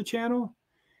donated to the channel,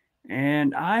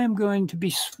 and I am going to be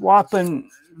swapping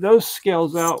those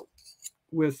scales out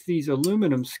with these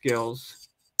aluminum scales.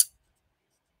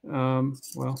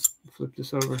 Well, flip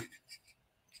this over.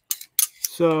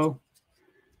 So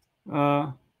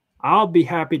I'll be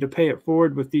happy to pay it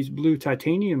forward with these blue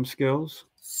titanium scales.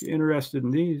 If you're interested in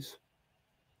these.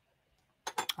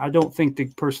 I don't think the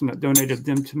person that donated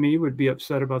them to me would be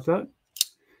upset about that.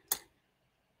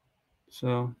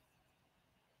 So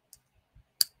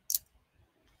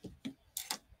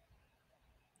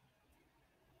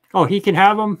oh, he can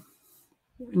have them.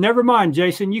 Never mind,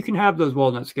 Jason. You can have those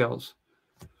walnut scales.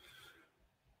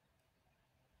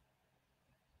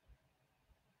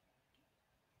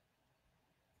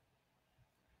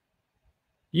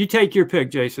 You take your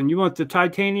pick, Jason. You want the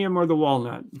titanium or the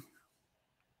walnut?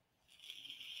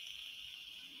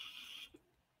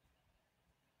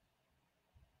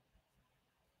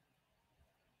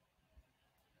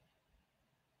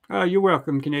 You're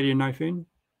welcome, Canadian Knifing.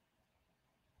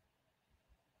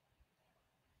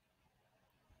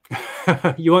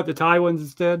 You want the Thai ones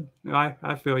instead?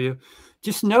 I feel you.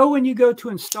 Just know when you go to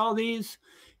install these,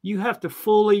 you have to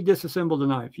fully disassemble the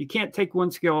knife. You can't take one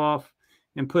scale off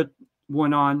and put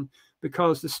one on,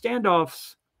 because the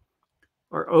standoffs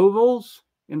are ovals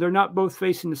and they're not both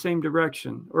facing the same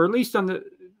direction. Or at least on the,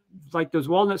 like those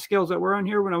walnut scales that were on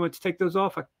here, when I went to take those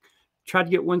off, I tried to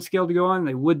get one scale to go on and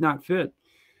they would not fit.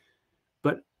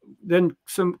 But then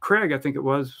Craig, I think it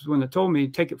was when they told me,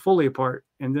 take it fully apart,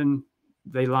 and then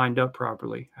they lined up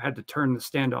properly. I had to turn the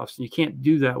standoffs, and you can't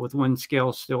do that with one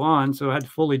scale still on, so I had to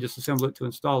fully disassemble it to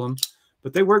install them.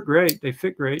 But they work great. They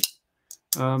fit great.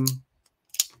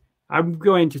 I'm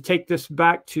going to take this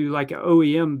back to like an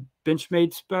OEM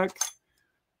Benchmade spec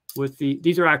with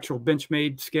these are actual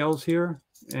Benchmade scales here,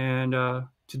 and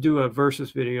to do a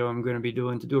versus video I'm going to be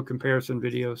doing, to do a comparison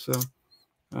video. So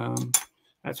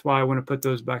that's why I want to put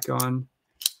those back on.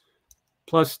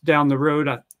 Plus, down the road,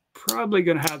 I'm probably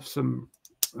going to have some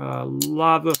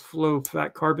lava flow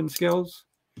fat carbon scales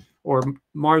or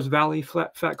Mars Valley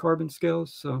fat carbon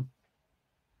scales. So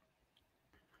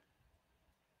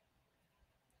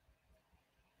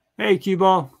hey,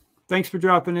 Q-Ball, thanks for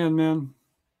dropping in, man.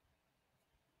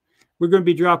 We're going to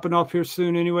be dropping off here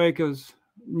soon anyway, because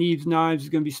Neves Knives is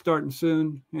going to be starting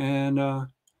soon, and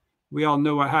we all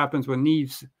know what happens when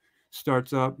Neves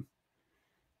starts up.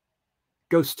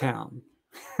 Ghost town.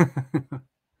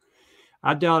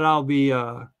 I doubt I'll be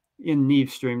in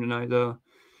Neves stream tonight, though.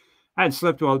 I hadn't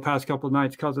slept well the past couple of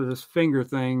nights because of this finger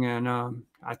thing, and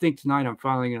I think tonight I'm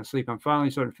finally going to sleep. I'm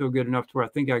finally starting to feel good enough to where I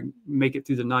think I can make it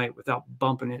through the night without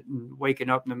bumping it and waking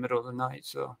up in the middle of the night.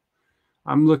 So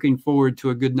I'm looking forward to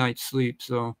a good night's sleep.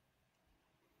 So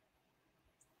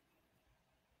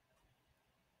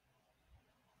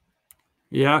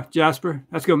yeah, Jasper,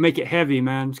 that's going to make it heavy,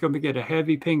 man. It's going to make it a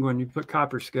heavy penguin. You put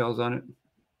copper scales on it.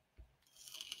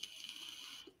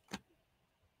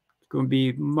 It's going to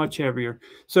be much heavier.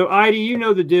 So, Heidi, you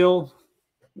know the deal.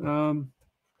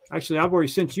 Actually, I've already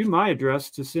sent you my address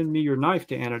to send me your knife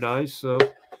to anodize. So,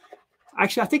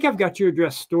 actually, I think I've got your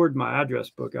address stored in my address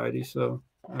book, Heidi. So,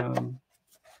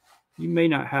 you may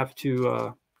not have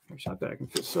to. Actually, I bet I can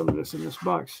fit some of this in this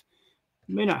box.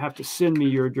 You may not have to send me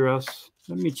your address.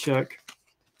 Let me check.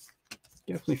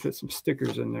 Definitely fit some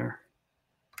stickers in there.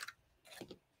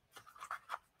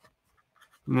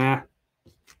 Nah,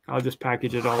 I'll just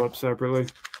package it all up separately.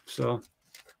 So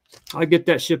I'll get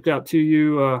that shipped out to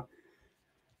you.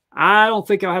 I don't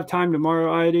think I'll have time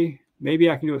tomorrow, Heidi. Maybe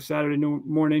I can do it Saturday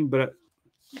morning, but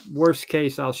worst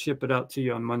case, I'll ship it out to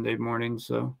you on Monday morning.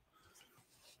 So,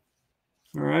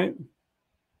 all right.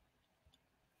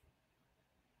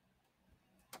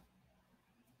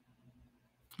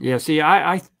 Yeah, see,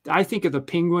 I think of the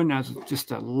Penguin as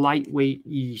just a lightweight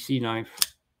EDC knife.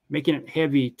 Making it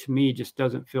heavy to me just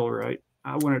doesn't feel right.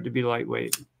 I want it to be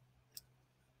lightweight.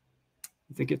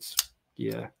 I think it's,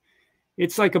 yeah,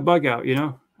 it's like a bug out, you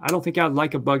know. I don't think I'd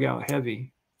like a bug out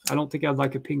heavy. I don't think I'd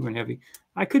like a Penguin heavy.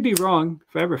 I could be wrong.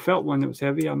 If I ever felt one that was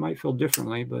heavy, I might feel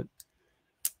differently, but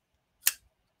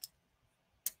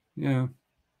yeah.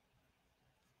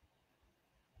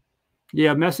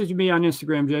 Yeah, message me on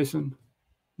Instagram, Jason.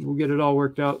 We'll get it all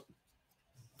worked out.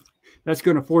 That's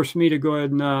going to force me to go ahead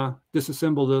and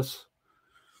disassemble this.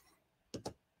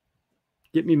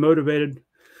 Get me motivated.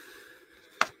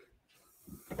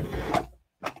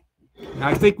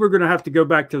 I think we're going to have to go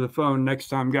back to the phone next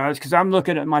time, guys, because I'm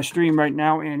looking at my stream right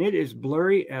now, and it is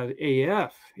blurry as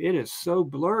AF. It is so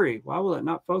blurry. Why will it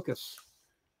not focus?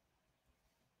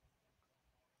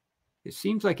 It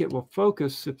seems like it will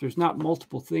focus if there's not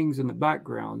multiple things in the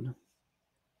background.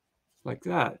 Like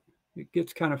that. It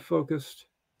gets kind of focused.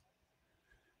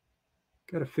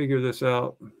 Got to figure this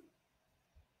out.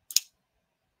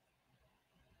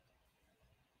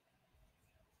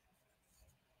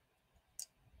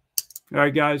 All right,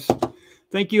 guys.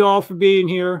 Thank you all for being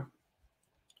here.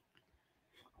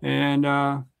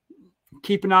 And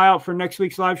keep an eye out for next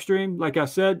week's live stream. Like I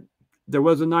said, there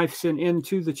was a knife sent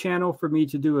into the channel for me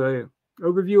to do an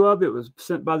overview of. It was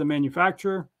sent by the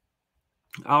manufacturer.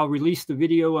 I'll release the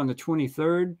video on the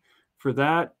 23rd for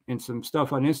that and some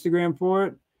stuff on Instagram for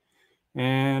it.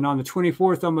 And on the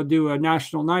 24th, I'm going to do a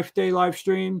National Knife Day live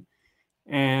stream.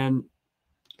 And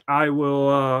I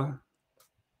will,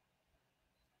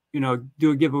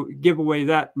 do a giveaway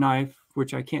that knife,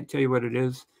 which I can't tell you what it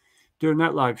is, during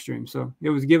that live stream. So it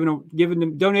was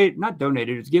not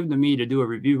donated. It's given to me to do a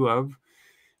review of.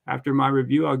 After my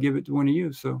review, I'll give it to one of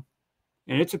you. So,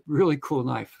 and it's a really cool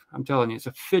knife. I'm telling you, it's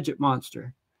a fidget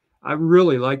monster. I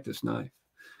really like this knife,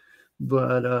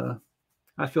 but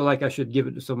I feel like I should give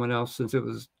it to someone else since it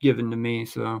was given to me.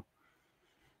 So, all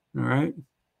right.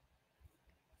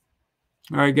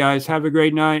 All right, guys, have a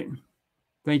great night.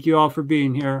 Thank you all for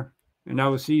being here, and I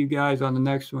will see you guys on the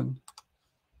next one.